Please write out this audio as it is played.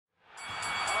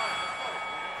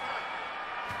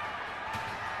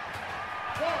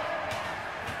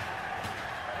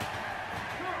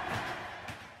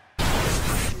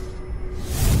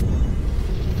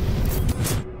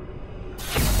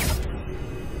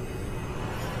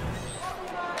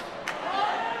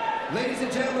Ladies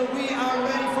and gentlemen, we are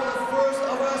ready for the first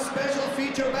of our special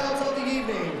feature bouts of the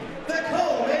evening. The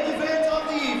co-main event of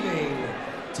the evening.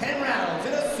 10 rounds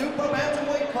in a super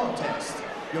bantamweight contest.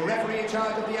 Your referee in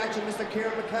charge of the action, Mr.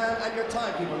 Kieran McCann, and your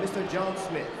timekeeper, Mr. John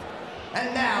Smith.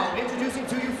 And now, introducing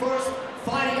to you first,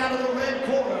 fighting out of the red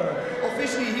corner.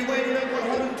 Officially, he weighed in at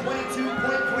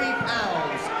 122.3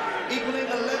 pounds, equaling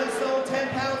 11 stone, 10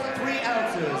 pounds and 3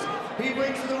 ounces. He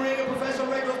brings to the ring a professional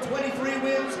record of 23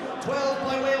 wins, 12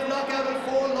 by way of knockout and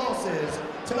 4 losses.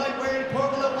 Tonight wearing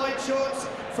purple and white shorts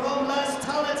from Las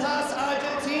Talatas,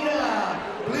 Argentina.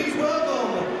 Please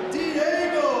welcome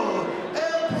Diego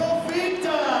El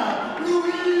Profita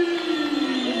Ruiz.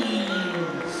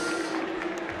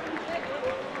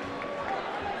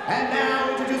 And now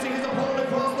introducing his opponent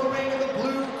across the ring in the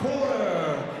blue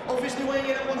corner. Officially weighing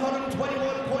in at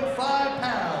 121.5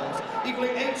 pounds,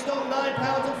 equaling 8 stone, 9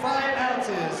 pounds and 5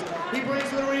 ounces. He brings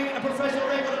to the ring a professional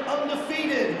record of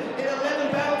undefeated in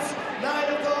 11 bouts,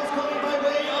 9 of those coming by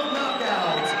way of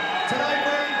knockouts. Tonight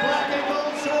wearing black and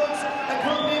gold shorts,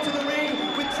 accompanied to the ring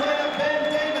with trainer Ben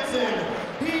Davidson.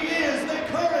 He is the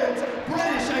current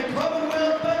British and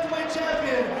Commonwealth bantamweight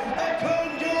champion and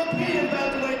current European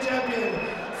bantamweight champion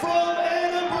from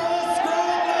Edinburgh,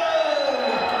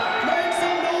 Scotland. Make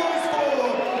some noise for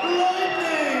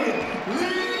Lightning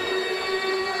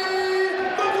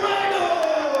McGREGOR!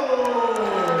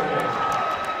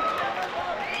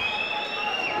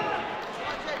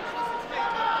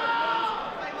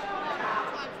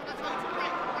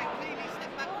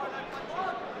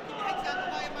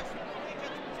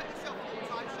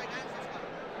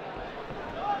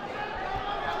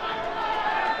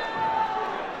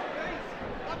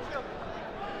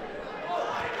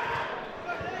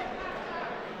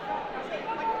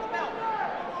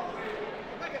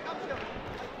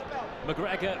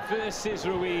 McGREGOR versus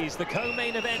Ruiz, the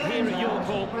co-main event here at York,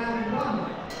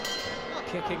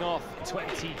 kicking off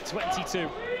 2022.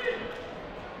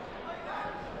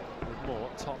 With more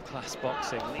top-class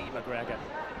boxing, Lee McGREGOR. 9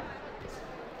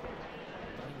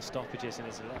 stoppages in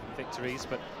his 11 victories,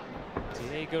 but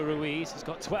Diego Ruiz has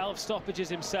got 12 stoppages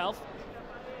himself.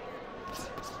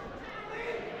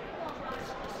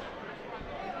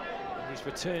 And he's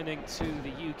returning to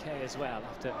the UK as well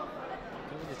after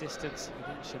going the distance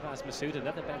against Shabazz Massoud,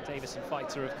 another Ben Davison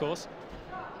fighter, of course.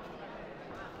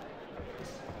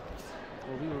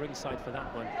 Well, we were ringside for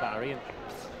that one, Barry, and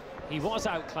he was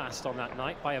outclassed on that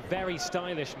night by a very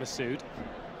stylish Massoud,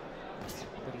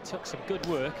 but he took some good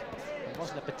work and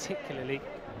wasn't a particularly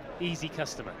easy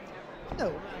customer.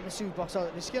 No, Massoud boxed out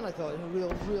of his skin, I thought. A real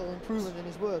improvement in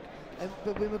his work.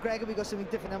 But with McGREGOR, we got something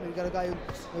different, haven't we? We've got a guy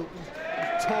who's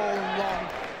tall and long,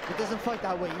 but doesn't fight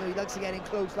that way. You know, he likes to get in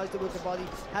close, likes to work the body,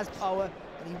 has power,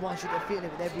 and he wants you to feel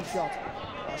it with every shot.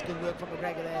 That's good work from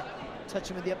McGREGOR there. Touch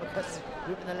him with the uppercut,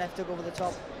 whipping the left hook over the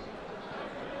top.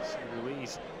 So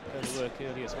Ruiz going to work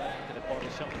early as well. Look at a body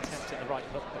shot attempt at the right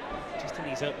hook, but just in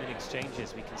these opening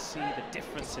exchanges, we can see the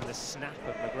difference in the snap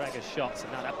of McGREGOR's shots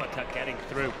and that uppercut getting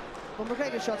through. Well,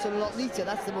 McGREGOR's shots are a lot neater.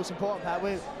 That's the most important part.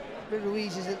 With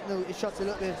Ruiz, his shots a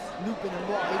little bit looping and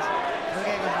wide.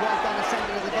 McGREGOR's right down the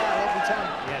centre of the guard every time.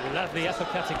 Yeah, lovely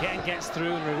uppercut again gets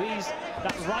through, and Ruiz,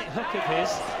 that right hook of his,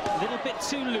 a little bit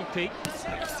too loopy. It's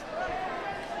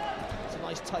a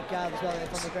nice tight guard as well there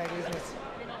from McGREGOR, isn't it?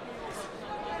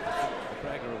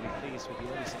 McGREGOR will be pleased with the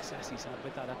early success he's had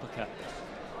with that uppercut.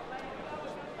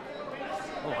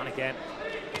 Oh, and again,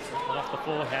 off the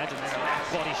forehead, and then a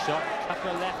left body shot. A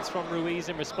couple of lefts from Ruiz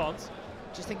in response.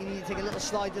 Just think you need to take a little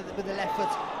slide with the left foot,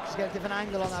 just get a different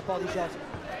angle on that body shot.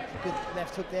 Good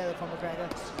left hook there from McGREGOR.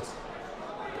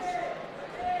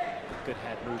 Good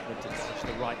head movement to touch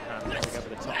the right hand going over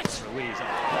the top of Ruiz. And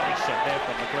a body shot there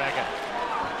from McGREGOR.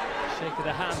 Shake of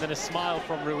the hand and a smile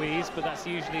from Ruiz, but that's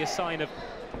usually a sign of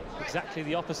exactly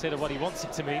the opposite of what he wants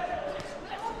it to be.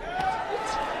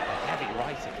 Heavy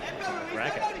right again from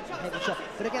McGREGOR. Heavy shot.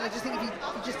 But again, I just think if he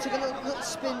just took a little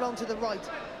spin round to the right,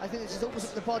 I think it just opens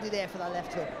up the body there for that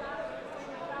left hook.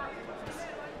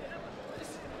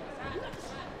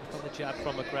 On the jab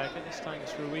from McGREGOR, this time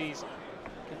it's Ruiz.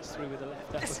 Gets through with the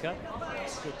left uppercut.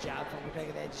 Good jab from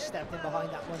McGREGOR there, just stepped in behind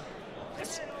that one.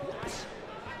 Just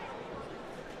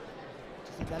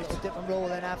think that little dip and roll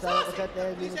then after that uppercut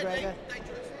there, Lee McGREGOR.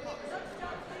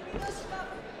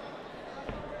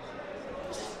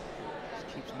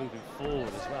 Keeps moving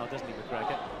forward as well, doesn't he,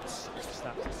 McGREGOR? Just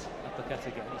that uppercut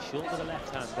again. He's short with the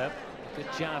left hand, though.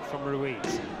 Good jab from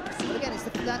Ruiz. But again, it's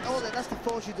that's the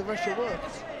force you to rush your work.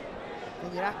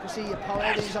 And your accuracy, your power,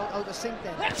 everything's out of sync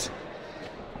then. And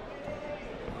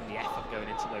the effort going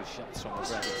into those shots from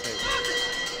McGREGOR too.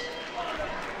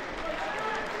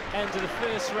 End of the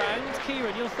first round.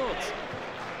 Kieran, your thoughts?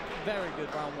 Very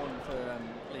good round one for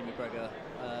Lee McGregor.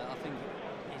 I think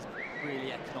he's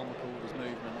really economical with his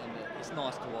movement, and it's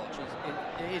nice to watch.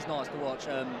 It is nice to watch.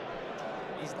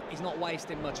 He's not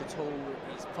wasting much at all.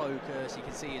 He's focused. You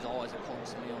can see his eyes are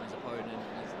constantly on his opponent.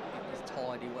 His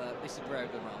tidy work. This is a very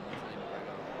good round one for Lee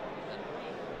McGregor. And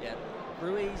yeah,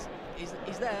 Ruiz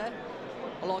is there.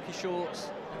 I like his shorts,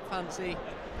 fancy,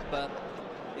 but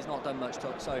he's not done much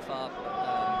so far.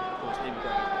 Of course, Lee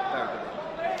McGregor, very good round.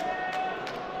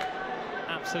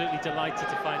 Absolutely delighted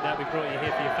to find out we brought you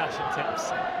here for your fashion tips.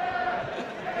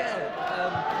 Yeah,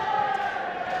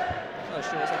 those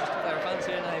shorts are just very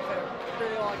fancy and they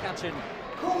really eye-catching.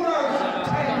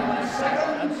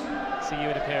 See you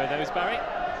in a pair of those, Barry.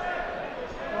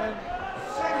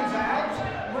 Seconds out,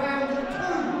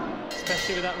 round 2.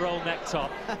 Especially with that roll neck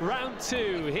top. Round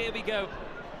 2, here we go.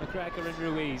 McGregor and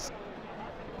Ruiz.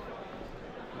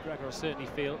 McGregor will certainly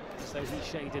feel as though he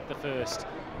shaded the first.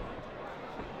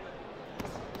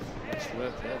 Nice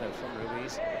work there, though, from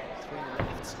Ruiz. 3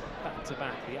 lefts, back to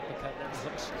back. The uppercut then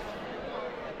hooks.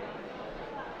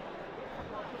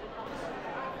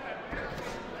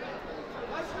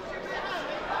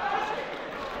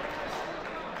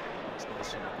 Nice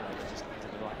from McGregor, just into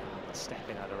the right hand,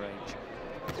 stepping out of range.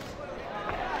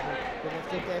 Good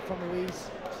left hook there from Ruiz.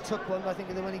 Took one, I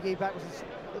think the one he gave back was a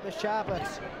little bit sharper.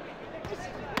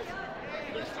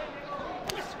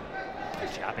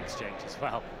 Jab exchange as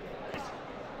well.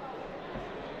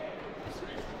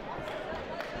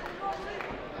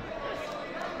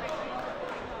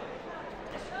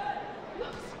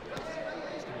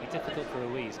 It's going to be difficult for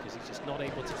Ruiz because he's just not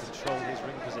able to control his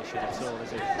ring position at all,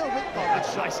 is he? No,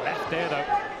 That's nice left there, though.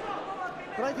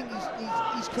 but I think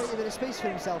he's created a bit of space for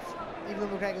himself, even though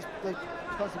McGregor's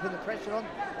supposed to put the pressure on.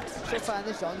 So far in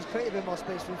this round, he's created a bit more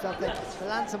space for himself there to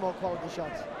land some more quality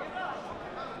shots.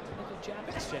 Good jab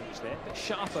exchange there, a bit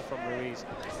sharper from Ruiz.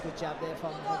 Good jab there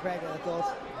from McGregor, I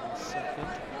thought. Second.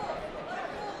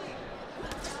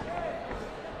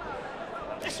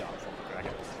 That's sharp from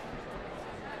McGregor.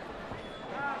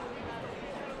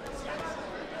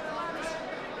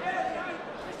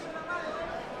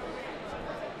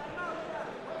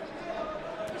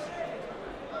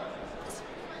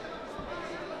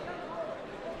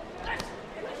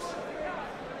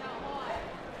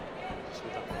 Just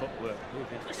with that footwork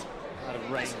moving out of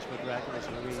range, McGregor as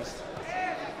Ruiz.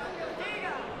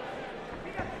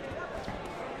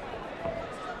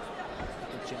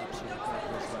 Jabs from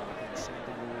McGregor as well, and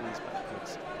sending Ruiz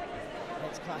backwards.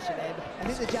 Heads clashing there, but I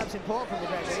think the jab's important for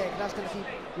McGregor there, because that's going to keep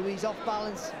Ruiz off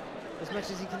balance as much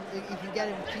as he can get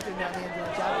him, keep him at the end of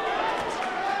the jab.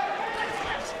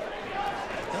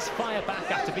 Let's fire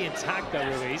back after being tagged though,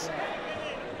 Ruiz.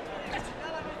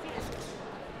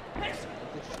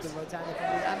 Good right hand there from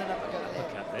Ruiz, and an uppercut there.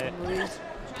 Look at there. From Ruiz.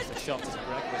 Just a shot that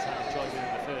McGregor was having joy with in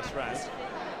the first round.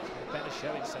 Better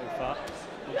showing so far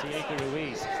from Diego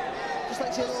Ruiz. Just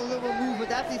like to see a little bit of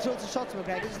movement after he throws a shot to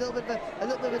McGregor. Just a little bit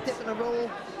of a dip and a roll,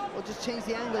 or just change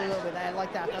the angle a little bit there,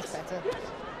 like that. That's better.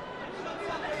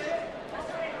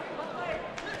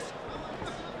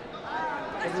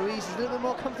 But Ruiz is a little bit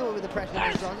more comfortable with the pressure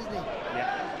in this round, isn't he?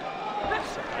 Yeah.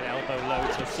 An elbow low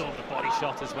to absorb the body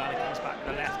shot as well. It comes back with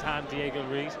the left hand, Diego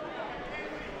Ruiz.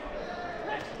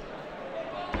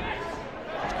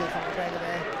 That's good from McGregor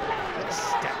there.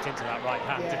 Stepped into that right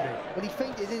hand, didn't he? But he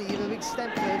feinted, didn't he? He gave a big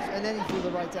stamp first, and then he threw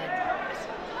the right hand.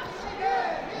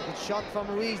 Good shot from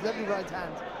Ruiz, lovely right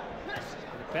hand.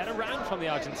 A better round from the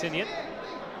Argentinian.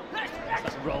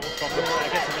 That's a roll from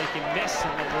McGregor to make him miss,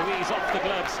 and then Ruiz off the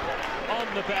gloves on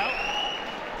the belt.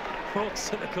 Walks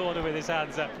to the corner with his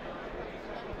hands up.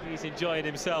 He's enjoying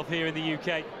himself here in the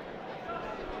UK.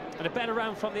 And a better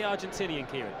round from the Argentinian,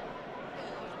 Kieran.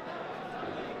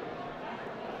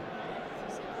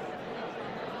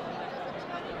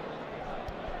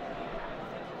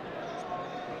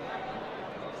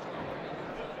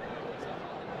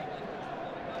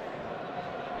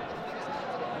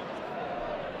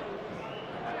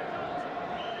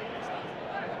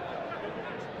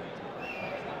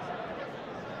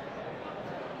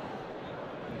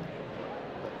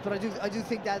 But I do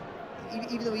think that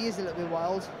even though he is a little bit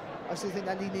wild, I still think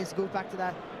that he needs to go back to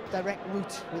that direct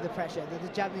route with the pressure. The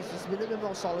jab needs to be a little bit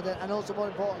more solid, and also more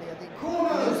importantly, I think he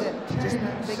needs to just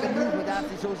make a movement after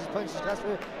he throws his punches. That's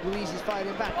where Ruiz is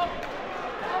firing back.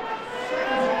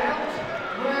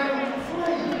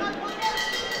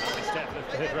 Step for the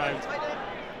third round.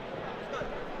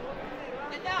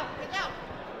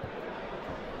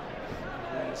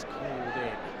 Ruiz called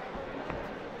in.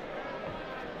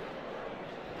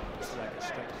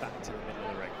 Straight back to the middle of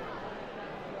the ring.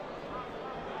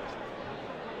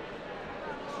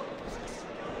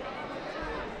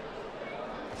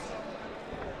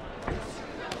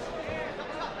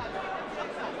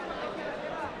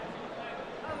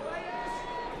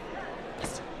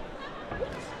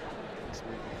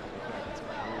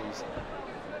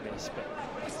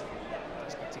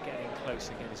 close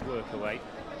to getting his work away.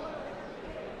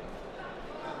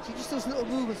 See, just those little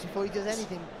movements before he does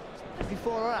anything,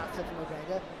 before or after from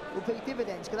McGregor, will pay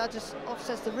dividends, because that just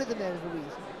offsets the rhythm there of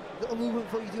Ruiz. Little movement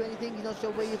before you do anything, you're not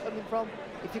sure where you're coming from,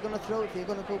 if you're going to throw, if you're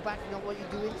going to go back, you know what you're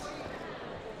doing.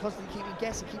 Constantly keep him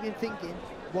guessing, keep him thinking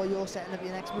while you're setting up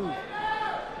your next move.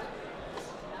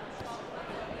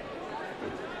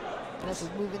 And also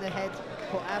moving the head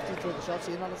put after you throw the shot,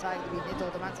 so you're not target to be hit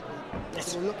automatically.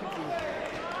 Yes. We're looking for you.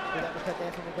 Good uppercut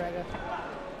there from McGregor.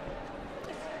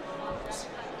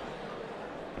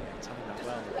 Timing that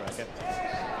well, McGregor.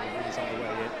 Ruiz on the way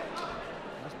in.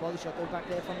 Nice body shot though back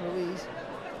there from Ruiz.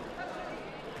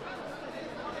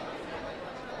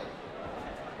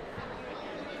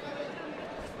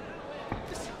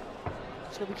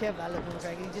 Just gotta be careful that little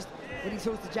McGregor. He just, when he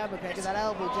throws the jab, McGregor, that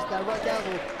elbow, just that right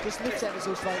elbow, just lifts ever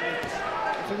so slightly.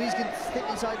 If Ruiz can stick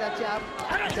inside that jab,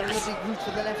 he's got a lovely route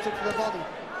for the left hook for the body.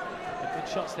 Good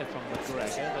shots there from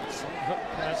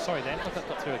McGregor. Sorry, then uppercut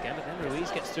got through again, but then Ruiz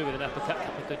gets through with an uppercut. A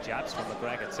couple of good jabs from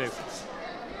McGregor too.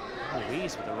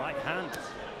 Ruiz with the right hand.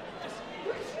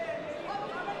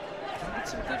 Did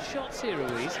some good shots here,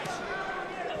 Ruiz.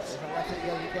 There's a left hook you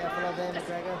gotta be careful of there,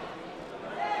 McGregor.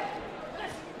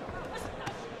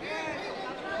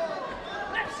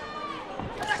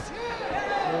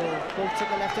 Oh, both took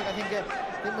a left hook. I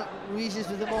think Ruiz was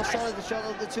the more solid shot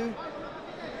of the two.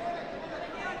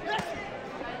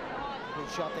 Good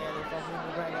shot there from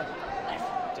McGregor.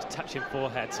 Just touching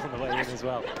foreheads on the way in as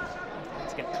well.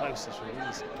 To get closer,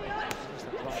 Ruiz. There's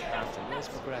that right hand, and there's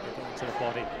McGregor going to the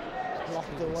body.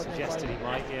 Blocked though, wasn't it? Suggested he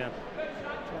might, yeah.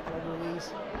 Blocked by Ruiz.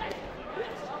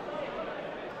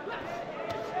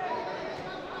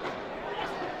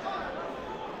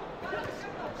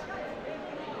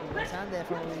 Right hand there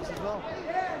from Ruiz as well.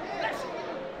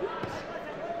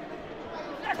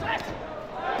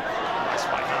 Nice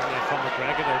right hand there from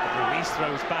McGregor, though, but Ruiz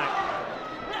throws back.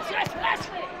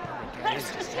 Again,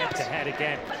 just head to head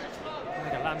again.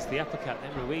 McGregor lands the uppercut,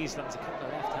 then Ruiz lands a couple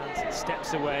of left hands and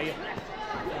steps away.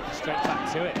 Straight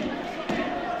back to it.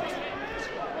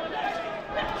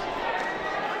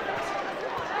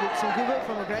 Some good work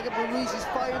from McGregor, but Ruiz is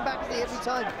firing back every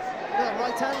time.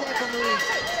 Right hand there from Ruiz.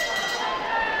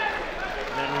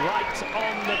 And then right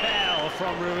on the bell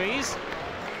from Ruiz.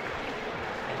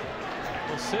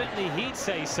 Well, certainly he'd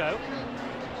say so.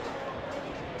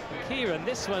 Kieran,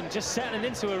 this one just settling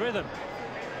into a rhythm.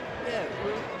 Yeah,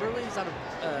 Ruiz had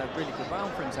a really good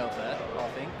round for himself there, I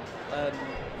think.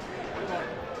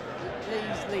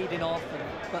 He's leading off,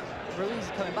 but Ruiz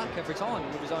is coming back every time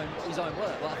with his own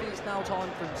work. But I think it's now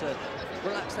time for him to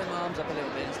relax them arms up a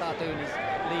little bit and start doing his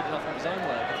leading off with his own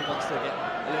work if he wants to get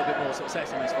a little bit more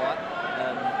success in this fight.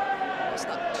 Just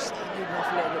start leading off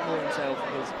a little bit more himself,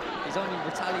 because he's only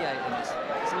retaliating. It's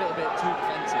a little bit too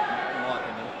defensive, in my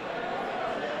opinion.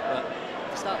 But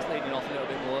if he starts leading off a little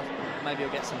bit more, maybe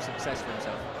he'll get some success for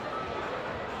himself.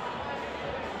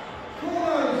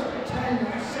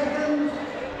 10 seconds.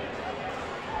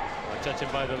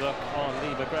 Judging by the look on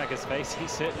Lee McGregor's face, he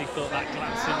certainly thought that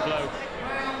glancing blow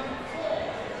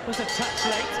was a touch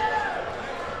late.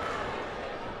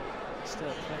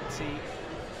 Still plenty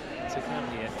to come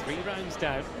here. 3 rounds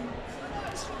down.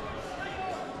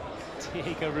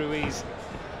 Diego Ruiz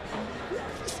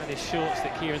and his shorts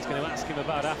that Kieran's going to ask him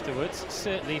about afterwards,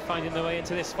 certainly finding their way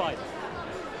into this fight.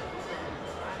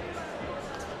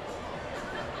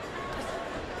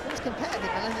 Competitive,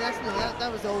 and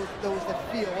that was always the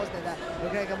feel, wasn't it? That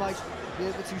McGregor might be a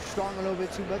little bit too strong, a little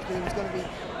bit too much, but he was going to be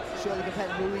surely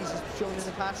competitive. Ruiz has shown in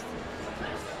the past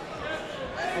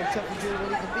how tough and durable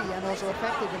he can be, and also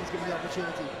effective when he's given the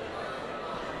opportunity.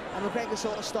 And McGregor's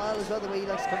sort of style as well, the way he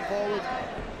likes to come forward,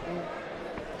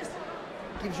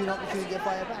 gives you an opportunity to get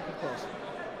fire back, of course.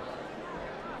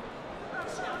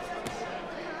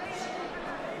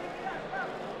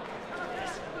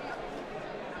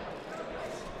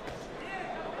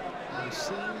 We've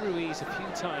seen Ruiz a few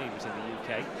times in the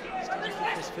UK. Still looking for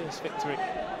his first victory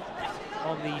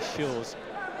on these shores.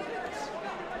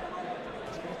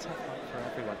 It's been a tough fight for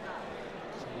everyone.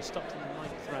 So we stopped in the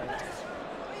 9th round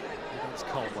against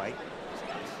Conway.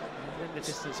 And in the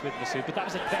distance with Masood, but that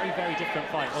was a very, very different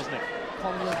fight, wasn't it?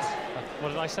 Conway. What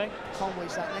did I say? Conway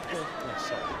sat next to him. Yes,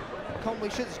 sorry.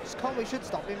 Conway should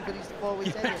stop him, but he's the forward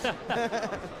tennis.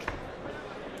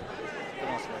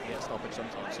 Nice to get stoppage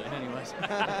sometime soon, anyways.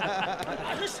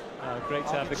 Great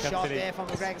to have the company. Shot there from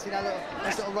McGregor. See that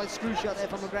little right screw shot there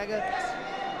from McGregor.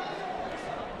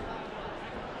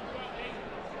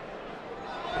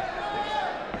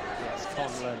 Yes,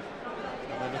 Conlon.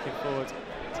 And we're looking forward to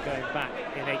going back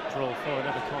in April for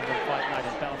another Conlon fight night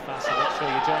in Belfast, so make sure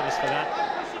you join us for that.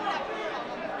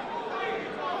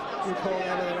 Good call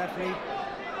there by the referee.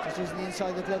 Just using the inside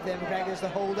of the glove there. McGregor's the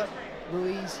hold-up.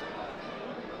 RUIZ.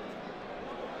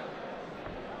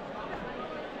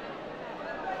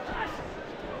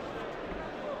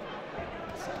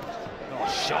 Oh,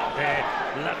 shot there.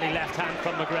 Lovely left hand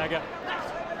from McGregor.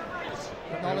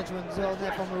 Acknowledgement as well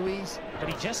there from RUIZ. But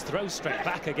he just throws straight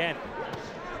back again.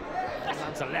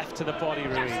 Lands a left to the body,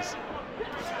 RUIZ.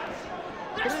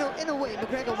 But in a way,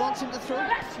 McGregor wants him to throw,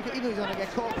 even though he's going to get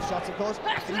caught with shots, of course,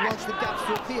 but he wants the gaps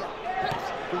to appear.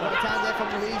 Good right hand there from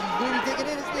RUIZ. He's really digging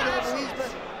in, isn't he, there, RUIZ?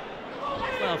 But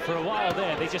well, for a while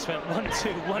there, they just went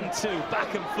 1-2, 1-2,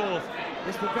 back and forth.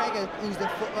 it's McGregor who's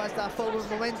has that forward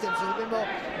momentum, so there's a bit more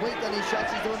weight on his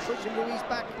shots. He's the one pushing RUIZ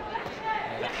back.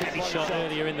 Yeah, that heavy shot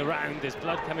earlier in the round. There's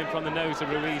blood coming from the nose of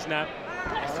RUIZ now.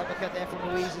 Uppercut there from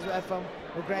RUIZ as well, from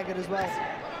McGregor as well.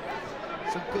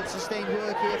 Some good sustained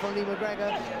work here from Lee McGregor.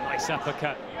 Nice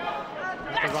uppercut.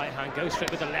 With the right hand, goes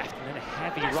straight with the left, and then a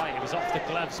heavy right. It was off the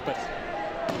gloves, but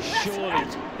surely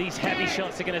these heavy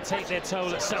shots are going to take their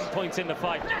toll at some point in the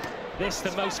fight. This,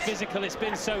 the most physical it's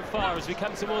been so far as we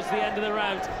come towards the end of the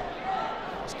round.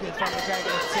 It's good from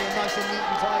McGregor. It's nice and neat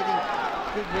and tidy.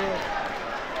 Good work.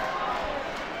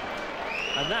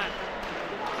 And that,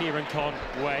 Kieran Conn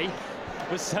way,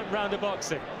 was some round of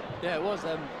boxing. Yeah, it was.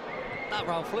 That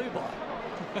round flew by.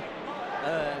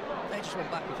 They just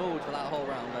went back and forward for that whole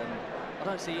round, and I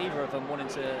don't see either of them wanting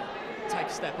to take a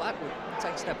step backward,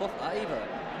 take a step off that either.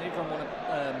 Neither of them want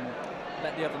to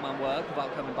let the other man work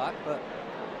without coming back, but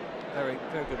very,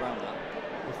 very good round that.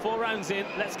 Well, 4 rounds in,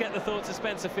 let's get the thoughts of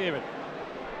Spencer Fearon.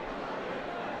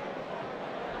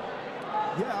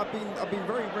 Yeah, I've been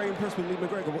very, very impressed with Lee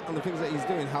McGregor and the things that he's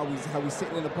doing, how he's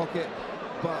sitting in the pocket.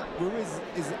 But RUIZ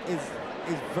is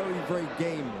very, very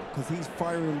game because he's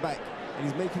firing back and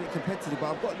he's making it competitive.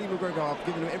 But I've got Lee McGregor, I've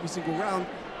given him every single round.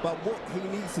 But what he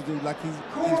needs to do, like he's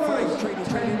fighting,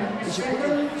 training, he should put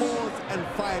in 4s and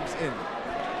 5s in.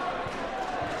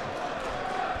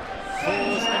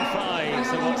 4s and 5s,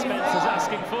 so what Spencer's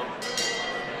asking for.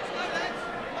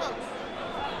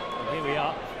 And here we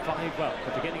are,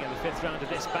 the beginning of the 5th round of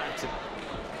this bout.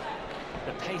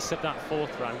 The pace of that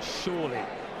 4th round, surely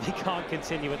they can't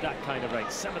continue at that kind of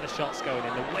rate. Some of the shots going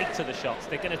in, the weight of the shots,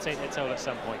 they're going to take their toll at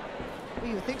some point. Well,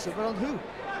 you would think so, but on who?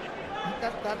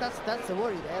 That's the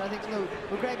worry there. I think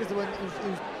McGregor's the one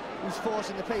who's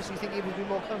forcing the pace. You think it would be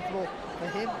more comfortable for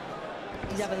him?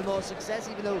 He's having the more success,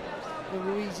 even though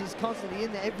RUIZ is constantly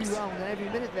in there every round and every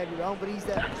minute of every round. But he's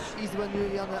the one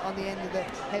really on the end of the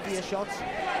heavier shots.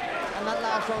 And that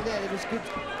last round there was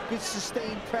good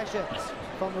sustained pressure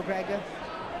from McGregor.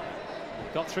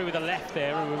 Got through with the left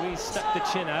there, and RUIZ stuck the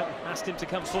chin out, asked him to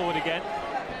come forward again.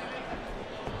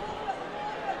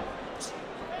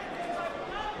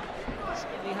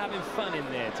 Certainly having fun in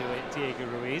there, Diego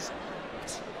RUIZ.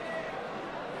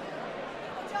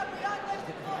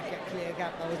 Get clear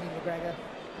gap now, isn't he, McGregor?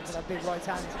 Into that big right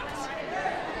hand.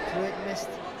 Through it, missed.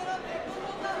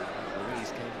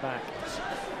 RUIZ came back.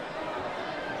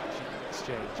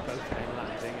 Exchange, both men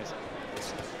landing as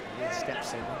he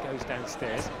steps in and goes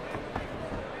downstairs.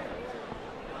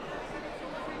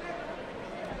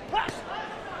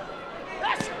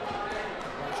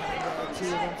 Two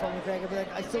of them from McGregor, but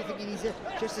I still think he needs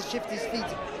just to shift his feet,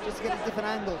 just to get a different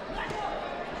angle.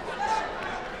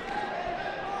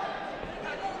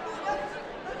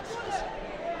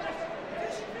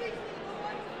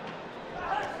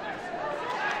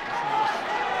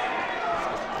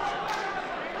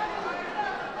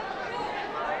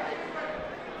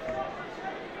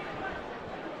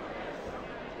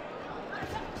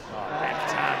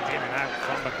 Left hand in and out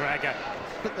from McGregor.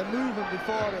 But the movement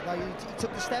before it, like he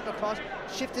took the step across,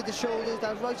 shifted the shoulders,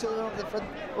 that was right shoulder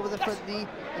over the front knee,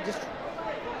 and just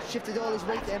shifted all his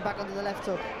weight then back onto the left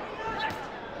hook.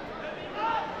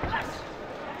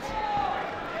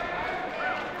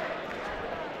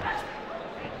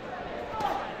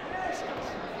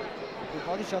 Good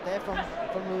body shot there from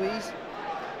RUIZ.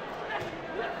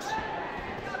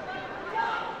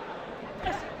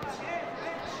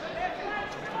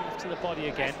 To the body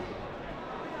again.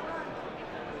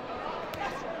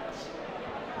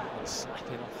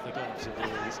 Slapping off the gloves of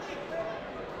RUIZ.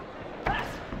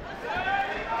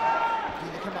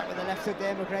 They come back with the left hook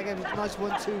there, McGregor. Nice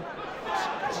 1-2.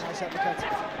 Nice uppercut.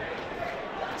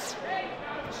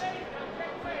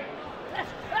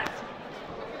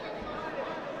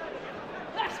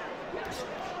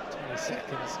 20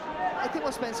 seconds. I think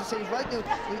what Spencer says right now,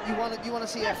 you want to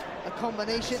see a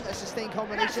combination, a sustained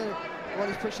combination while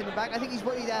he's pushing him back. I think he's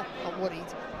worried that, not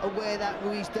worried, aware that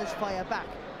RUIZ does fire back.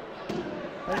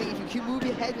 I think if you move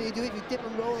your head when you do it, if you dip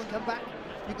and roll and come back,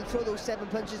 you can throw those 7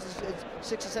 punches,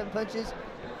 6 or 7 punches.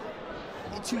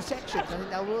 in 2 sections. I think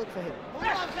that'll work for him.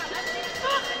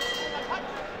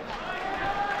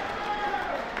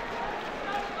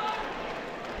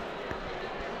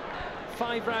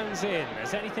 5 rounds in.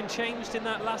 Has anything changed in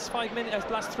that last 3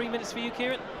 minutes for you,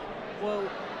 Kieran? Well,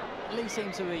 Lee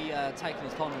seemed to be taking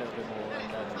his time a little bit more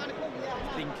and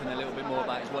thinking a little bit more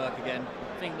about his work again.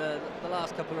 I think the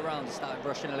last couple of rounds he started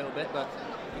rushing a little bit, but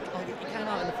he came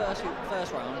out in the first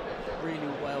round really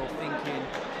well, thinking,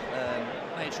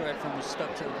 made sure everything was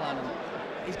stuck to the plan, and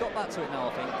he's got back to it now.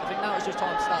 I think now it's just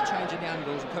time to start changing the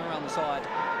angles and coming around the side,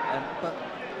 but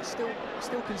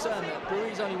still concerned that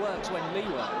RUIZ only works when Lee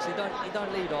works. He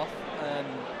don't lead off,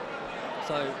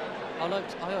 so I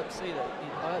hope to see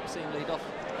him lead off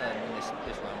in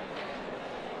this round.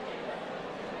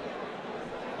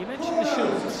 You mentioned the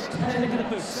shoes. What do you think of the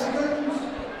boots?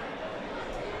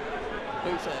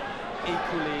 Boots are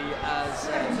equally as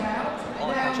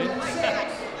eye-catching.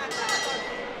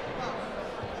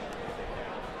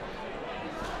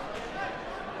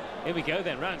 Here we go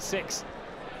then, round 6.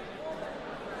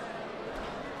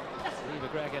 Lee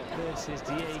McGregor versus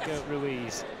Diego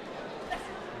RUIZ.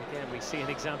 And again, we see an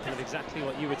example of exactly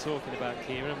what you were talking about,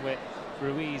 Kieran, where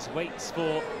RUIZ waits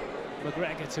for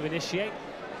McGregor to initiate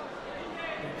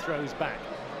and throws back.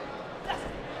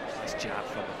 Nice jab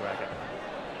from McGregor.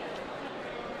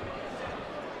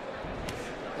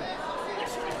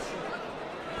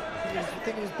 I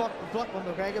think he was blocked by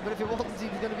McGregor, but if it wasn't, he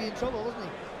was going to be in trouble, wasn't he?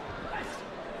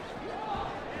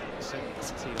 Certainly can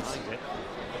see behind it.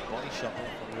 Body shot from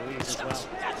RUIZ as well.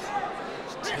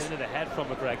 Just turn of the head from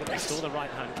McGregor. They saw the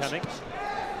right hand coming.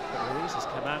 But RUIZ has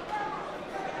come out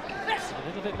with a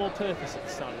little bit more purpose at the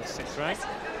start of the 6th round.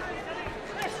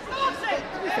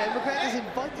 To be fair, McGregor's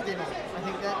invited him on. I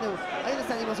think that, no, I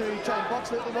understand he wants to really try and box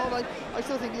a little more, but I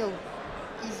still think,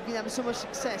 he's been having so much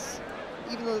success,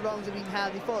 even though the rounds have been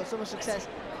hard before, so much success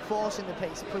forcing the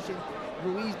pace, pushing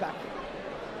RUIZ back.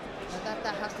 And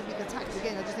that has to be the tact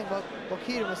again. I just think what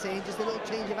Kieran was saying, just a little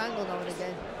change of angle now and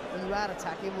again when you are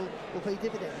attacking will pay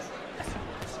dividends.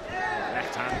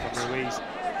 Left hand from RUIZ,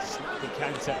 snappy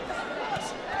counter.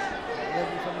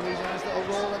 Lovely from RUIZ, nice little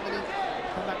roll, and then he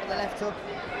come back with the left hook.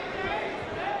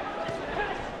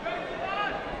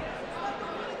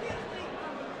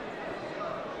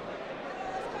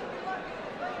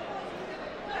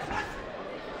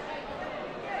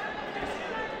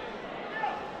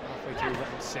 Halfway through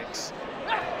round 6,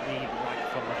 lead right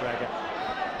from McGregor.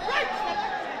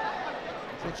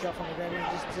 Good shot from McGregor,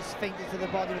 just feinted to the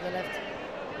body with the left.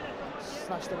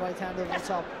 Slash the right hand over the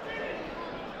top.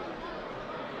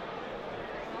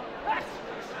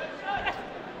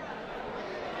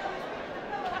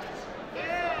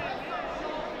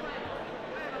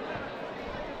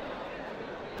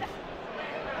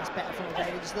 That's better from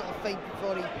McGregor, just a little feint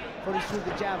before he threw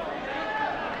the jab.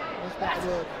 That's better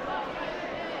work.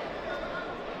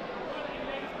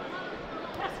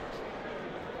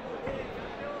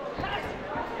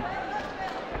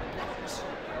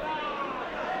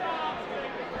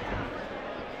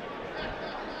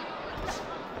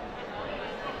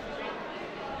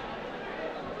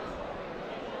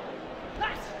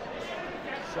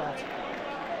 Shot.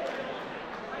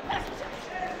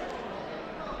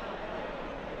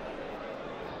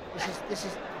 This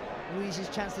is RUIZ's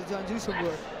chance to try and do some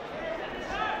work.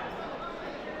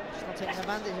 Just not taking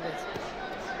advantage of it.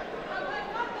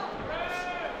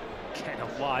 Again,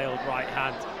 a wild right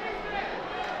hand.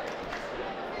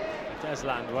 He does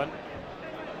land one.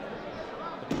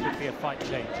 But it could be a fight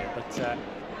changer, but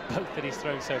both that he's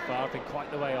thrown so far have been quite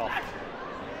the way off.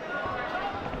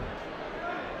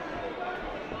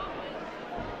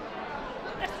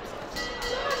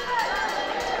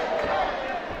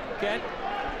 Again,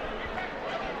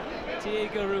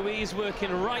 Diego RUIZ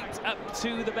working right up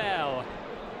to the bell.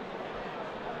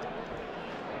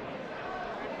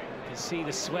 You can see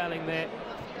the swelling there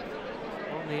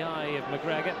on the eye of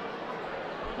McGregor.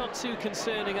 Not too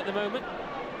concerning at the moment,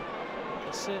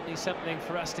 but certainly something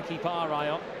for us to keep our eye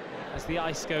on as the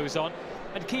ice goes on.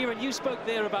 And Kieran, you spoke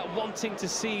there about wanting to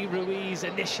see RUIZ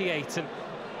initiate, and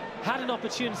had an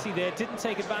opportunity there, didn't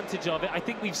take advantage of it. I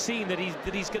think we've seen that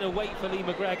he's going to wait for Lee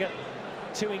McGregor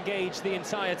to engage the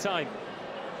entire time.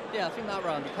 Yeah, I think that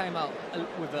round he came out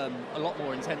with a lot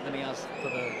more intent than he has for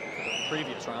the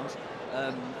previous rounds.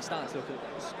 Starting to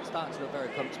look very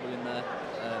comfortable in there,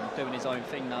 doing his own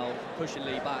thing now, pushing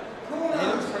Lee back. And he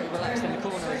looks pretty relaxed in the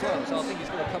corner as well, so I think he's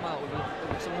going to come out with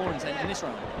some more intent in this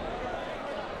round.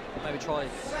 Maybe try,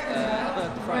 I've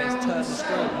heard the phrase, turn the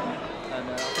screw, and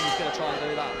I think he's going to try and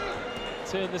do that.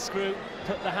 Turn the screw,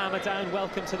 put the hammer down.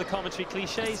 Welcome to the commentary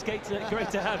cliches. Great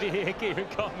to have you here, Kieran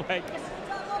Conway.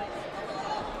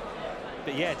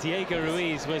 But yeah, Diego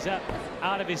Ruiz was up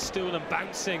out of his stool and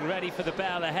bouncing, ready for the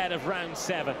bell ahead of round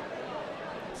 7.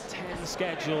 10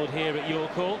 scheduled here at York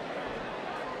Hall.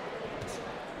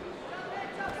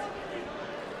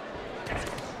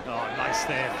 Oh, nice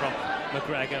there from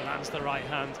McGregor, lands the right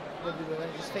hand. Lovely,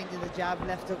 just feinting the jab,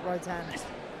 left hook, right hand.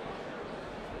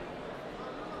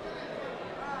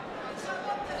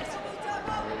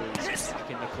 Ruiz back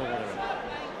in the corner.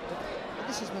 But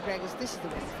this is McGregor's, this is the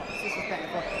way to fight, this is better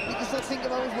for. He can still think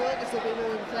about his work, he's still be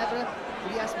more cleverer,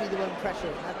 but he has to be the one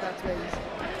pressuring. That's where he's,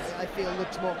 I feel,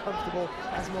 looks more comfortable,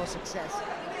 has more success.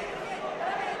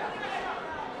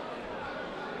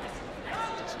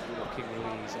 Just walking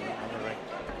Ruiz on the ring.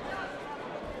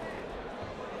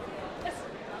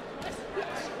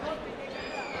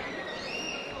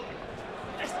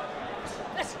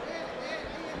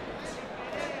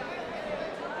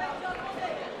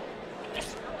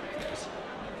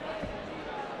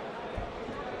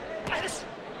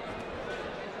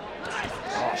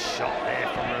 Oh, shot there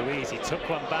from Ruiz. He took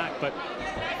one back, but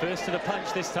first to the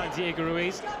punch this time, Diego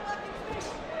Ruiz.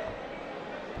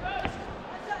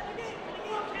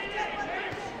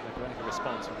 McGregor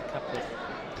responds with a couple of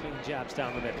clean jabs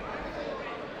down the middle.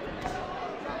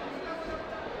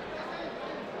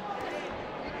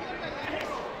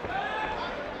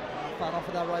 Far off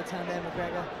with that right hand there,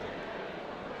 McGregor.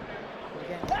 But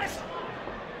again,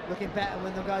 looking better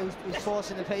when the guy who's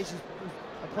forcing the pace is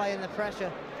applying the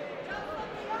pressure.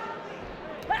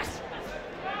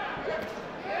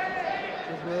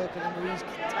 Good work, and then Ruiz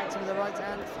tags him with the right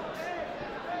hand.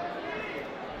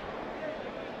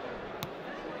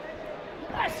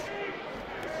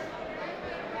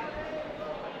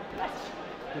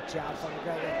 Good jab from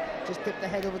McGregor. Just dipped the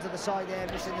head over to the side there,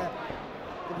 missing the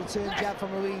return jab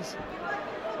from Ruiz.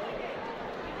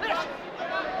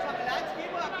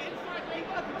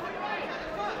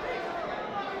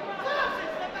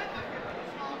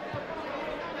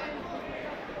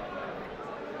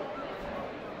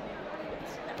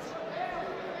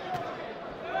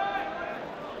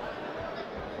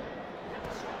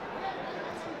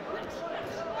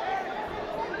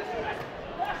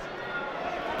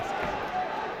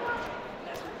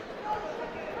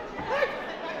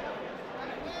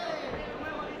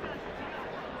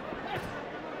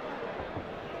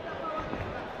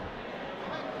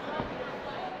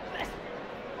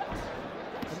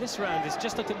 This round is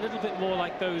just looking a little bit more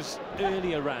like those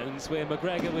earlier rounds where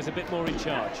McGregor was a bit more in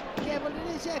charge. Yeah, well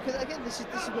it is, yeah, because again, this is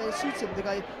where it suits him, the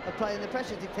guy applying the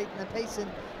pressure, dictating the pace, and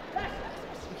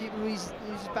keeping Ruiz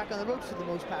back on the ropes for the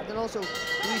most part. And also,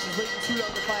 Ruiz is waiting too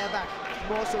long to fire back,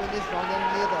 more so in this round than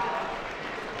in the other.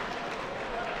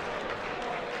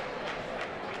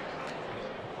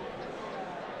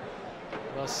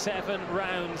 Well, 7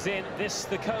 rounds in, this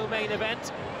the co-main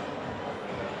event.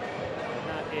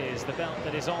 Is the belt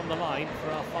that is on the line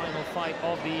for our final fight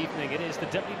of the evening. It is the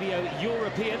WBO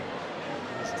European.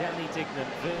 It's Danny Dignan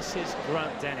versus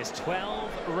Grant Dennis.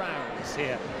 12 rounds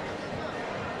here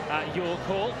at York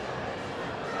Hall.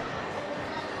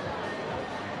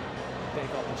 Big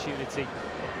opportunity,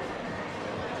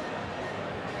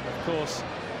 of course,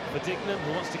 for Dignan,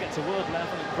 who wants to get to world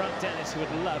level, and Grant Dennis, who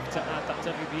would love to add that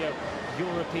WBO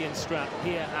European strap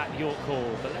here at York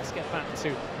Hall. But let's get back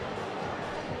to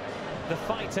the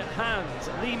fight at hand.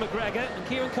 Lee McGregor and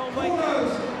Kieran Conway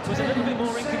was a little bit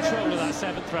more in control of that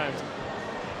 7th round.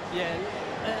 Yeah,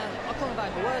 I can't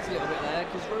bang the words a little bit there,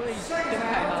 because Ruiz didn't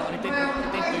come out and he didn't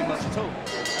do much at all.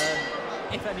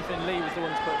 If anything, Lee was the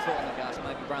one to put a foot on the gas.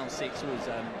 Maybe round 6 was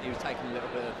he was taking a little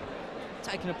bit of,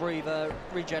 taking a breather,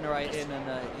 regenerating,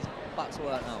 and he's back to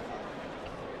work now.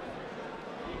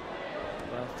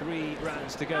 Well, 3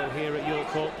 rounds to go here at York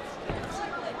Hall.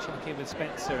 Check in with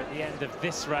Spencer at the end of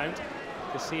this round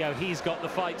to see how he's got the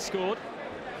fight scored.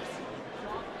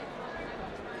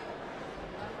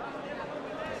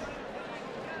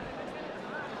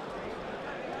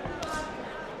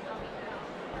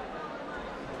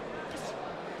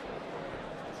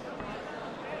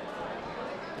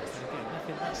 Again,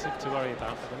 nothing massive to worry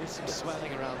about, but there is some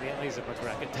swelling around the eyes of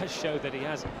McGregor. It does show that he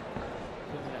has put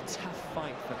in a tough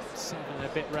fight for 7 and a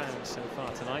bit rounds so far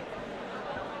tonight.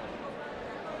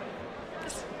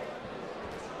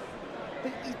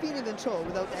 But he's been in control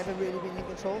without ever really being in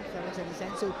control, if that makes any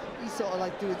sense. So he's sort of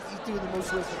like doing the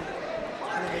most work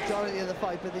in the majority of the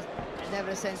fight, but there's never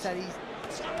a sense that he's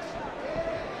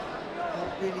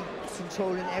not really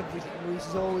controlling everything. Ruiz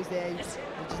is always there, he's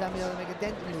just having to make a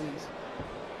dent in Ruiz.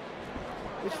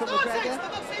 Which from McGregor,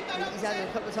 he's had it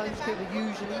a couple of times, but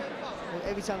usually,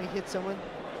 every time he hits someone,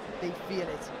 they feel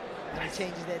it, and he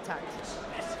changes their tactics.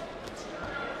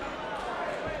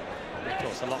 Of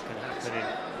course, a lot can happen in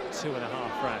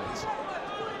 2.5 rounds.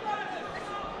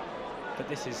 But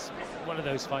this is one of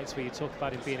those fights where you talk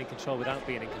about him being in control without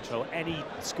being in control. Any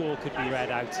score could be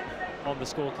read out on the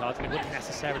scorecard, and it wouldn't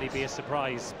necessarily be a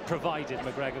surprise, provided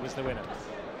McGregor was the winner.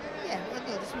 Yeah, well,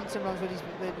 there's been some rounds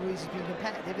where Ruiz has been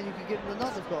competitive, and you can give him a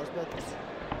nod, of course, but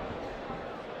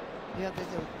you have to,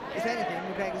 if anything,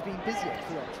 McGregor's been busier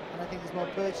throughout, and I think there's more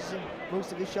purchasing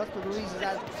most of his shots, but Ruiz has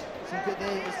had some good,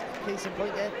 case in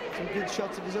point there, some good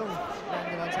shots of his own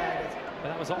landing on target. But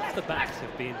that was off the back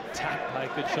of being tapped by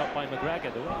a good shot by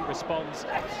McGregor. The way he responds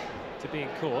to being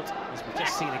caught, as we've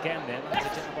just seen again there, lands a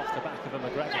jab off the back of a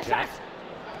McGregor jab.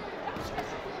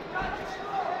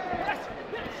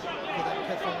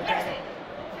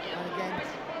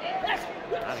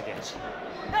 And again.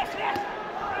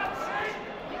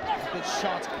 Good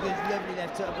shot, good lovely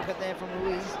left uppercut there from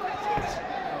Ruiz.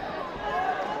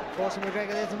 Forcing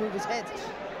McGregor there to move his head.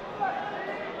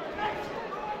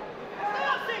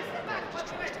 Just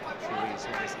tries to catch Ruiz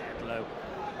with his head low,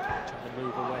 trying to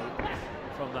move away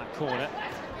from that corner.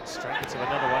 Straight into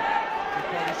another one. Good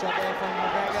body shot there from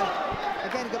McGregor.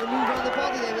 Again, got to move around the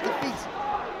body there with the feet.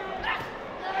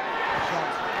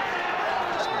 Shot.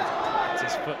 Just wanted to plant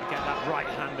his foot and get that right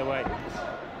hand away.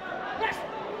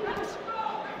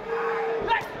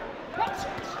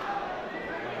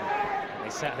 And they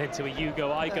settle into a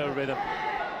you-go-I-go rhythm.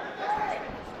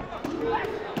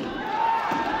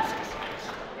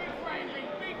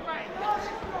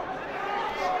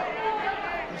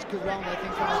 It's a good round, I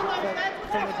think,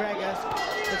 from McGregor,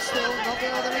 but still not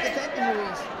being able to make a dent in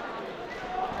Ruiz.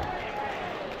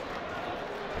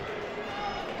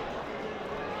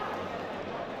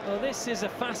 Well, this is a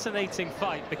fascinating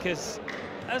fight because,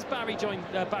 as Barry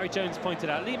Jones pointed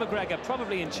out, Lee McGregor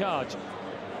probably in charge,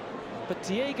 but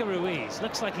Diego Ruiz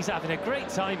looks like he's having a great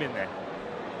time in there.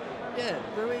 Yeah,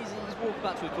 Ruiz, he's walked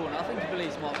back to a corner. I think he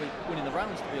believes he might be winning the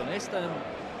rounds, to be honest.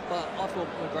 But I thought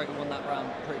McGregor won that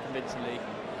round pretty convincingly.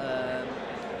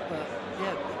 But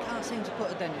yeah, he can't seem to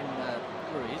put a dent in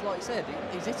Ruiz. Like you said,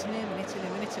 he's hitting him and hitting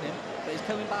him and hitting him, but he's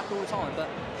coming back all the time. But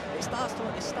it's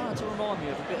starting to remind me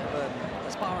of a bit of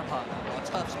a sparring partner, a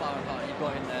tough sparring partner you've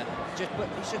got in there. He's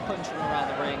just punching him around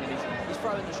the ring and he's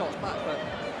throwing the shots back, but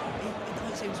he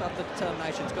don't seem to have the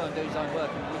determination to go and do his own work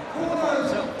and win the fight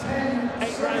himself.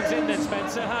 8 rounds in then,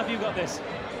 Spencer. How have you got this?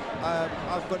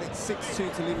 I've got it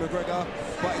 6-2 to Lee McGregor,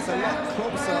 but it's a lot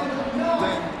closer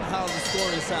than how the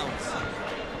scoring sounds.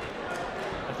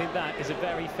 I think that is a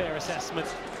very fair assessment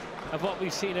of what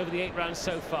we've seen over the 8 rounds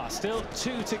so far. Still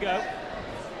 2 to go.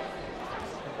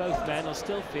 And both men will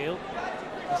still feel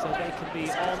as though they can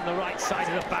be on the right side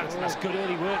of the bout. And that's good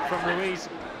early work from Ruiz.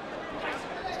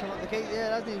 He's come up the case,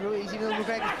 yeah, hasn't he, Ruiz? You know,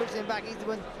 McGregor's pushing him back. He's the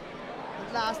one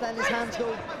at last letting his hands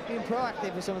go, being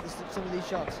proactive with some of these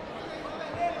shots.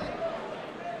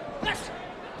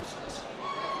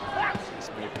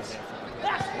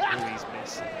 Ruiz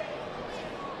miss.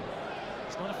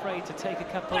 He's not afraid to take a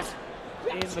couple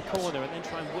in the corner and then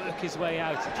try and work his way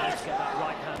out and try to get that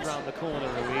right hand round the corner,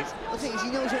 Ruiz. The thing is,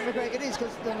 he knows what McGregor is,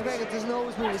 because McGregor doesn't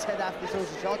always move his head after he throws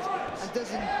the shots,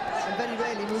 and very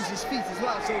rarely moves his feet as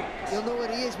well. So you'll know where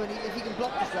he is if he can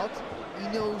block the shot. He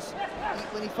knows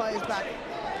when he fires back,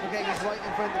 McGregor's right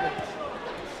in front of him.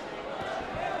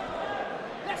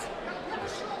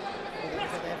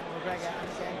 McGregor, and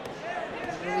again,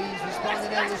 Ruiz responding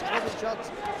there with covered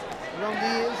shots around the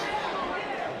ears.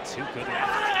 Too good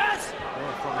left.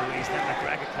 More from Ruiz, then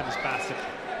McGregor comes back.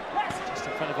 Just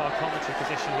in front of our commentary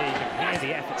position here, you can hear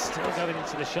the effort still going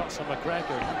into the shots on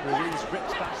McGregor. Ruiz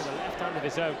rips back with the left hand of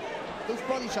his own. Those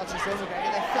body shots he's throwing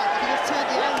McGregor, they're flat. He just turned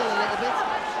the angle a little bit.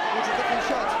 It's a different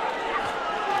shot.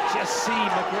 Just see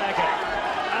McGregor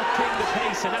upping the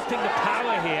pace and upping the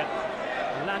power here.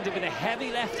 Landed with a heavy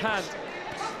left hand.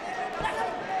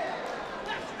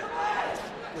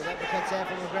 Good uppercuts there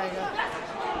from McGregor.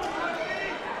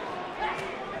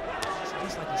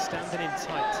 Seems like he's standing in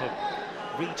tight to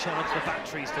recharge the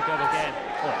batteries to go again.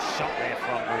 Oh, a shot there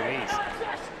from Ruiz.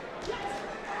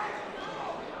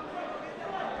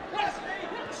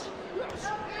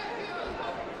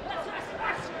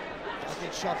 A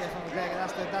good shot there from McGregor.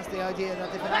 That's the idea,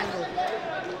 that different angle.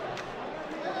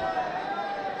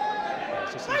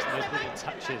 Yeah, just using those little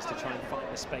touches to try and find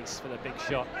the space for the big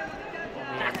shot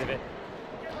on the end of it.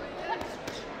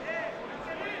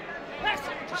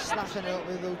 Just slashing it up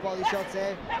with those body shots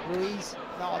there. Ruiz.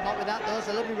 No, not with that though. It's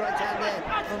a lovely right hand there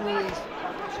from Ruiz.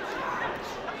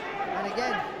 And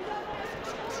again.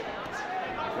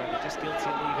 McGregor just guilty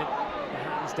of leaving the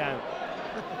hands down.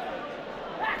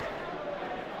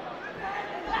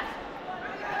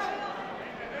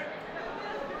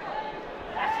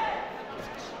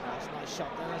 shot.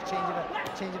 There's a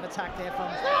change of attack there from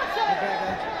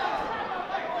McGregor.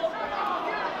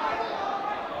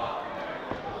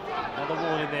 Another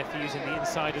warning there for using the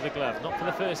inside of the glove. Not for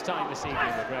the first time this evening,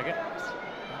 McGregor.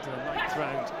 Into the 9th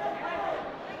round.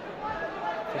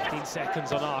 15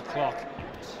 seconds on our clock.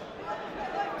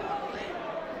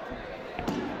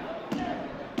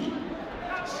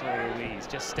 Just saw RUIZ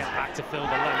just step back to fill the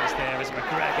lungs there as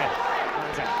McGregor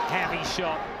lands a heavy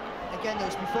shot. Again, though,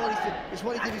 it's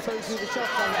what he did before he threw the shot.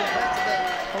 So he got back to the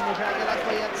from McGregor. That's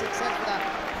why he had success with that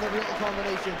little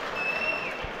combination.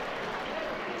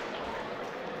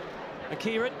 And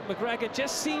Kieran, McGregor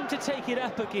just seemed to take it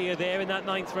up a gear there in that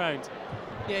 9th round.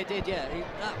 Yeah, he did, yeah.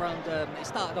 That round, it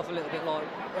started off a little bit like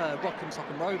rock and sock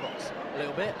and robots, a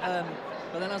little bit.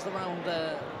 But then as the round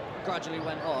gradually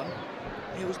went on,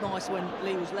 it was nice when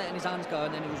Lee was letting his hands go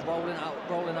and then he was rolling out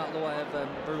the way of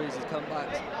RUIZ's comeback.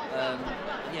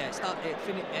 Yeah,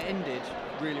 it ended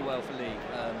really well for Lee.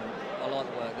 I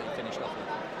like the work that he finished off with.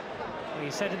 Well,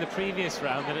 you said in the previous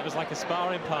round that it was like a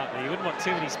sparring partner. You wouldn't want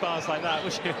too many spars like that,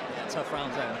 would you? Yeah, tough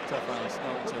rounds then, tough rounds.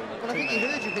 Well, I think he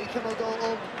heard you, but he came out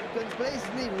all guns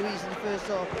blazing, didn't he, RUIZ, in the first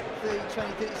 30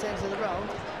 seconds of the round.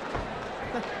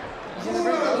 He's in the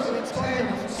ring now, so he's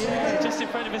yeah, just in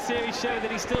front of a series show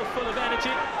that he's still full of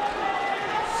energy.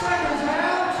 Second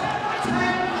round,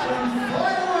 10th and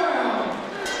final round.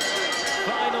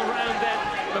 Final round then,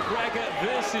 McGregor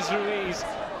versus RUIZ.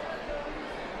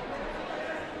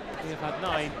 We have had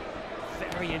 9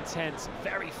 very intense,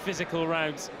 very physical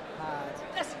rounds.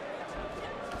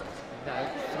 Now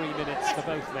 3 minutes for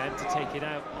both men to take it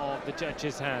out of the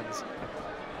judges' hands.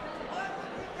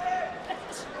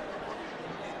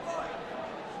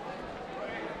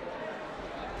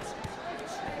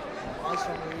 Nice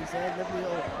from RUIZ there, lovely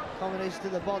little combination to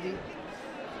the body.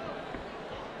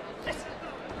 Nice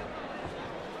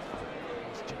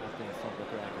job there from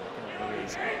McGregor.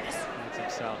 RUIZ finds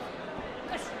himself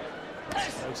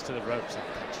close to the ropes and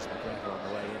catches McGregor on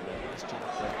the way in there. Nice job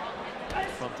there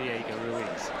from Diego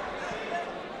RUIZ.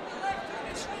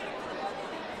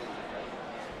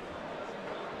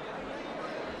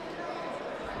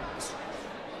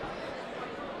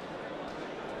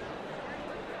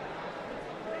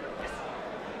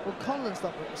 Well, Conlon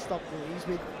stopped RUIZ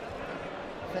with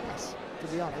finesse, to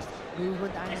be honest.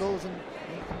 Movement, angles, and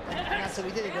that's how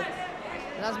he did it. But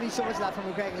it hasn't been so much of that from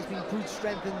McGregor. It's been brute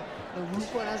strength and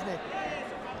root one, hasn't it?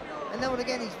 And now and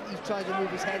again, he's tried to move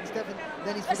his head and stuff, and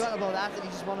then he's forgotten about that, and he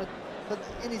just wanted, but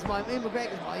in his mind, in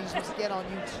McGregor's mind, he just wants to get on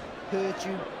you, hurt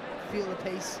you, feel the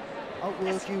pace,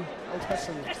 outwork you,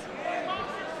 out-hustle you.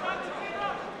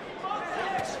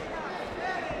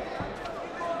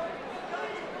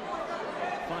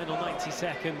 Final 90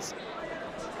 seconds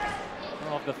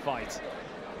of the fight.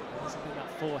 Hasn't been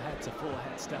that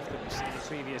forehead-to-forehead stuff that we've seen in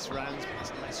previous rounds, but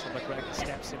it's nice from McGregor.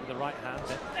 Steps in with the right hand,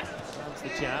 then lands the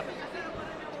jab.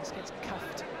 Just gets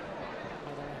cuffed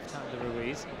by the left-hander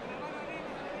RUIZ.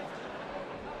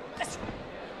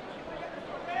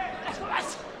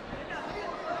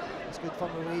 It's good from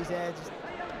RUIZ there,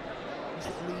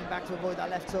 just lean back to avoid that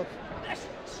left hook.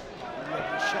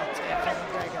 Lovely shot there from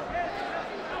McGregor.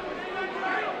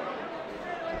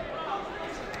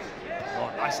 Oh,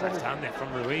 nice left hand there from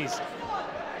RUIZ.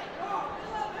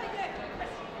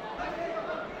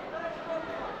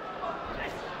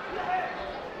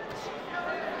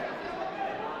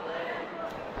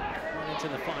 Right into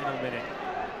the final minute.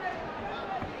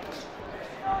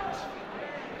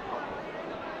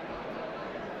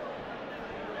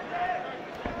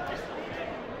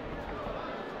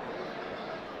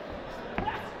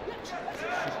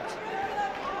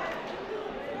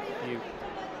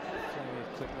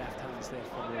 Quick left hands there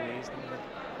from RUIZ,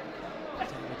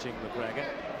 damaging McGregor.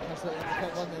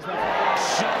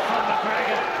 Shot from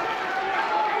McGregor.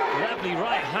 Lovely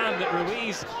right hand that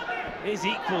RUIZ is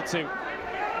equal to.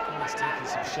 He's taking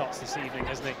some shots this evening,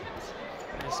 hasn't he?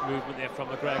 Nice movement there from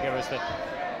McGregor as the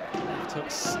left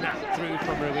hook snapped through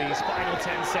from RUIZ. Final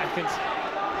 10 seconds.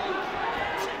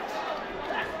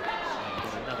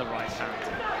 And another right hand.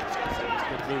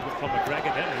 Good movement from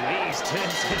McGregor. Then RUIZ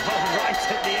turns it on right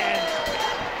at the end.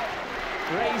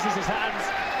 Raises his hands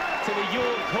to the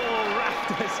York Hall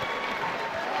rafters.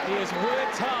 He has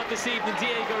worked hard this evening,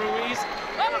 Diego RUIZ,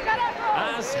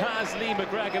 as has Lee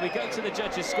McGregor. We go to the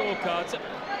judges' scorecards.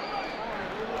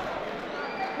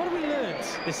 What have we learned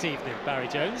this evening, Barry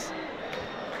Jones?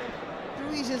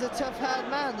 RUIZ is a tough, hard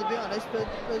man, to be honest, but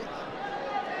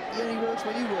he only works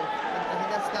when you work. I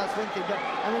think that's one thing. But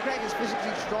McGregor's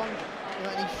physically strong, you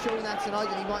know, and he's shown that tonight.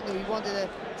 And he wanted to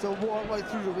sort of walk right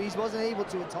through RUIZ, wasn't able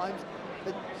to at times.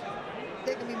 But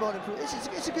they can be more improved.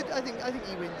 It's a good. I think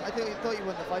he wins. I thought he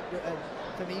won the fight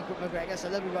for me, McGregor. So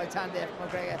lovely right hand there for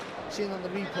McGregor. Seeing on the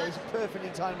replays, perfectly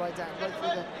timed right hand, right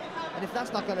through the. And if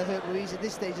that's not going to hurt Ruiz at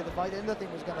this stage of the fight, then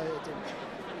nothing was going to hurt him.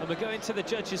 And we're going to the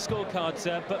judges' scorecards,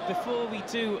 but before we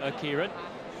do, Kieran,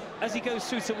 as he goes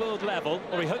through to world level,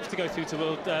 or he hopes to go through to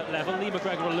world level, Lee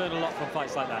McGregor will learn a lot from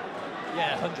fights like that.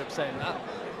 Yeah, 100%.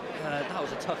 That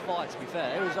was a tough fight, to be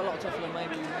fair. It was a lot tougher than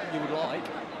maybe you would like,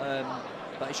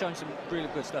 but he's shown some really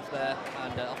good stuff there,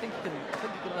 and I think he can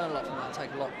learn a lot from that and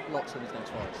take lots from his next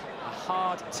fights. A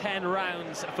hard 10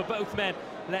 rounds for both men.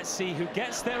 Let's see who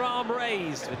gets their arm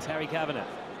raised for Terry Kavanagh.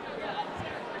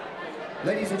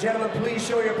 Ladies and gentlemen, please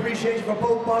show your appreciation for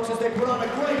both boxers. They put on a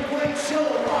great show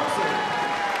of boxing.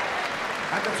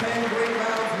 After 10 great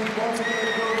rounds, we once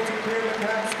again go to Kieran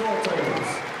McGregor's score totals.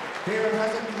 Kieran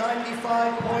has it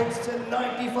 95 points to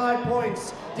 95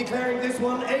 points, declaring this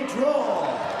one a draw.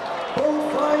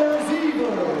 Both fighters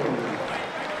even.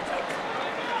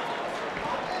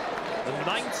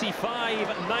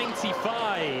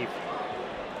 95-95.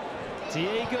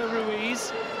 Diego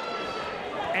Ruiz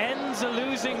ends a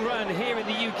losing run here in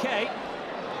the UK.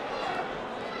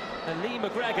 And Lee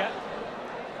McGregor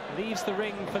leaves the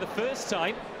ring for the first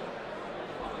time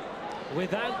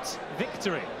without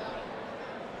victory.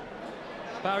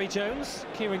 Barry Jones,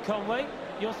 Kieran Conway,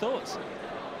 your thoughts?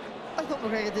 I thought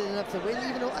McGregor did enough to win,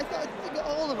 even though I think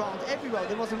all around, every round,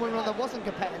 there wasn't one round that wasn't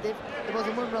competitive. There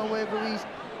wasn't one round where Ruiz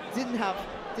didn't have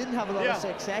a lot of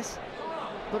success.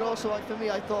 But also, for me,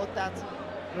 I thought that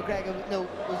McGregor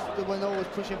was the one always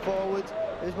pushing forward.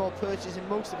 There was more purchase in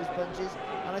most of his punches,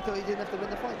 and I thought he didn't have to win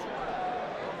the fight.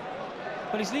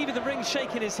 Well, he's leaving the ring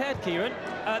shaking his head, Kieran.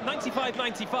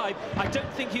 95-95. I don't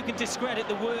think you can discredit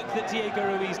the work that Diego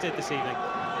Ruiz did this evening.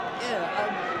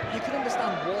 Yeah, you can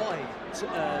understand why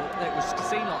it was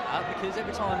seen like that, because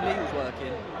every time Lee was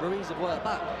working, Ruiz would work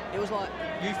back. It was like,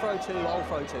 you throw two, I'll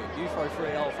throw two. You throw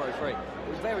three, I'll throw three. It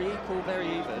was very equal, very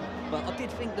even. But I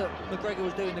did think that McGregor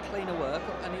was doing the cleaner work,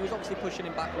 and he was obviously pushing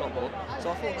him back a lot more.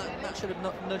 So I thought that should have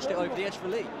nudged it over the edge for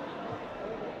Lee.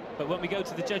 But when we go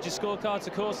to the judges' scorecards,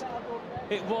 of course,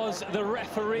 it was the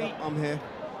referee I'm here.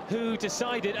 who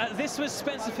decided. This was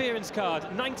Spencer Fearon's card,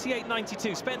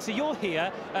 98-92. Spencer, you're here.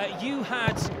 You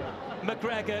had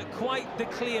McGregor quite the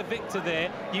clear victor there.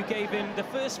 You gave him the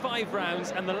first 5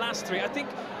 rounds and the last 3.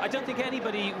 I don't think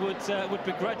anybody would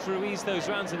begrudge Ruiz those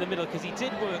rounds in the middle, because he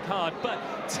did work hard. But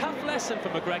tough lesson for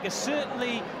McGregor.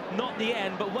 Certainly not the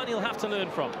end, but one he'll have to learn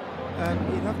from.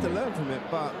 He'd have to learn from it.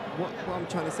 But what I'm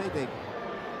trying to say, Dave,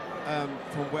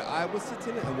 from where I was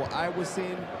sitting and what I was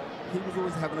seeing, he was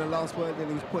always having the last word, and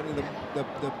he was putting the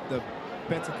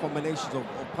better combinations of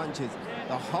punches.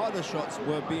 The harder shots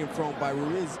were being thrown by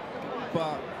Ruiz,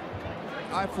 but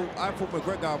I thought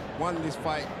McGregor won this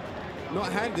fight,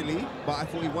 not handily, but I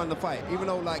thought he won the fight. Even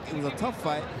though, like, it was a tough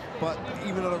fight, but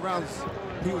even though the rounds,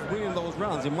 he was winning those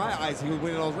rounds. In my eyes, he was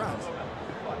winning those rounds.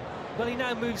 Well, he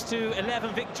now moves to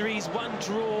 11 victories, 1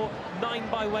 draw, 9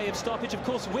 by way of stoppage. Of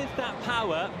course, with that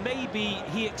power, maybe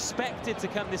he expected to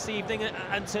come this evening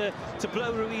and to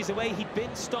blow Ruiz away. He'd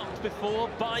been stopped before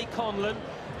by Conlon,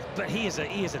 but he is a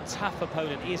tough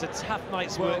opponent. He is a tough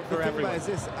night's work for everyone. The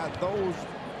thing about is this,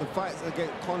 the fights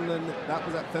against Conlon, that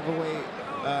was at featherweight.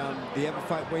 The other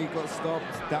fight where he got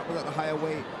stopped, that was at the higher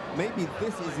weight. Maybe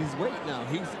this is his weight now.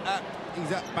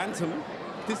 He's at bantam.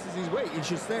 This is his weight. He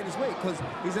should stay at his weight, because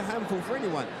he's a handful for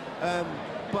anyone.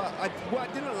 But what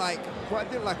I didn't like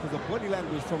was the body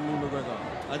language from Lee McGregor.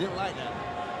 I didn't like that.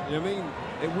 You know what I mean?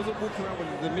 It wasn't walking around with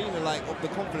the demeanor, like, of the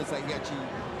confidence that he actually,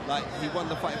 like, he won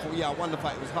the fight. Yeah, I won the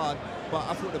fight. It was hard, but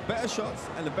I thought the better shots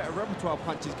and the better repertoire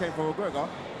punches came from McGregor,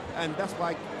 and that's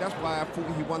why I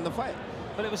thought he won the fight.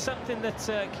 Well, it was something that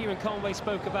Kieran Conway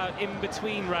spoke about in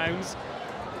between rounds.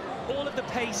 All of the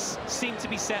pace seemed to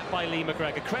be set by Lee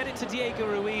McGregor. Credit to Diego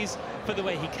Ruiz for the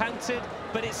way he countered,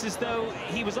 but it's as though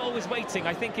he was always waiting.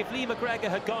 I think if Lee McGregor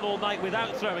had gone all night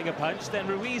without throwing a punch, then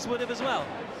Ruiz would have as well.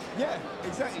 Yeah,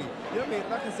 exactly. You know what I mean?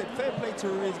 Like I said, fair play to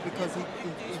Ruiz, because he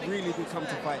really did come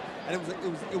to fight, and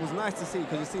it was nice to see,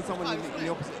 because you see someone in the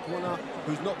opposite corner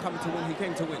who's not coming to win. He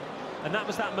came to win. And that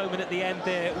was that moment at the end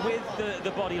there with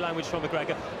the body language from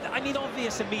McGregor. I mean,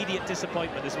 obvious immediate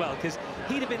disappointment as well, because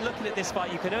he'd have been looking at this fight.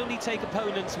 You can only take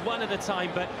opponents one at a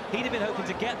time, but he'd have been hoping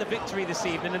to get the victory this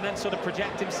evening and then sort of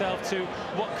project himself to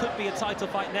what could be a title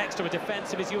fight next, or a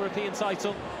defence of his European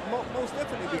title. Most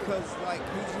definitely, because, like,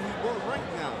 he's well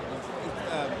ranked now.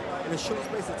 In a short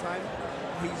space of time,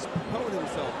 he's propelled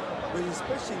himself. But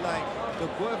especially, like, the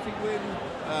Guerfi win,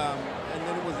 and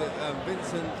then it was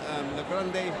Vincent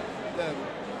Legrande.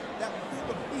 he's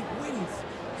got big wins.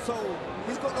 So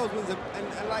he's got those wins,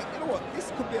 and like, you know what,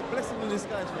 this could be a blessing in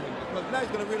disguise for him, because now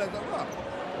he's going to realise that, wow,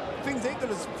 things ain't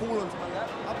going to fall onto my lap.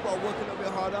 I've got to work a little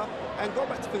bit harder and go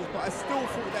back to things. But I still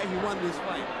thought that he won this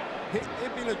fight.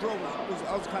 It being a draw,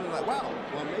 I was kind of like, wow,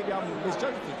 well, maybe I'm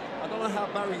misjudging things. I don't know how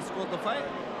Barry scored the fight.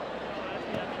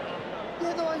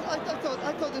 Yeah, no, I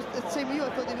thought the same with you. I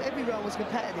thought every round was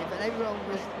competitive, and every round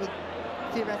was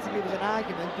theoretically was an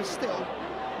argument, but still,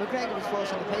 McGregor was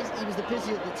forcing the pace. He was the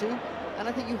busier of the two, and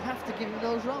I think you have to give him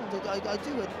those rounds. I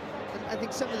do it. And I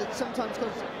think sometimes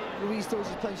because Ruiz throws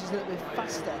his punches a little bit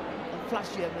faster and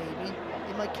flashier, maybe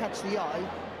it might catch the eye.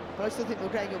 But I still think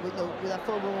McGregor, with that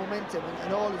forward momentum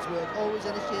and all his work, always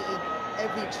initiating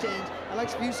every exchange. And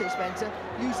like you say, Spencer,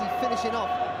 usually finishing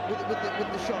off with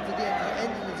the shots at the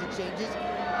end of his exchanges.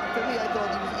 For me, I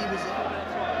thought he was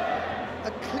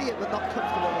a clear but not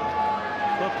comfortable one.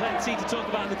 Well, plenty to talk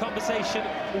about. The conversation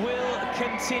will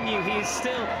continue. He is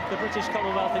still the British,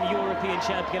 Commonwealth and European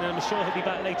champion, and I'm sure he'll be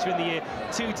back later in the year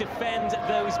to defend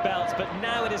those belts. But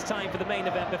now it is time for the main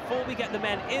event. Before we get the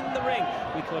men in the ring,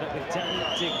 we caught up with Danny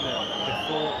Dignan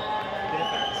before the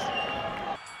event.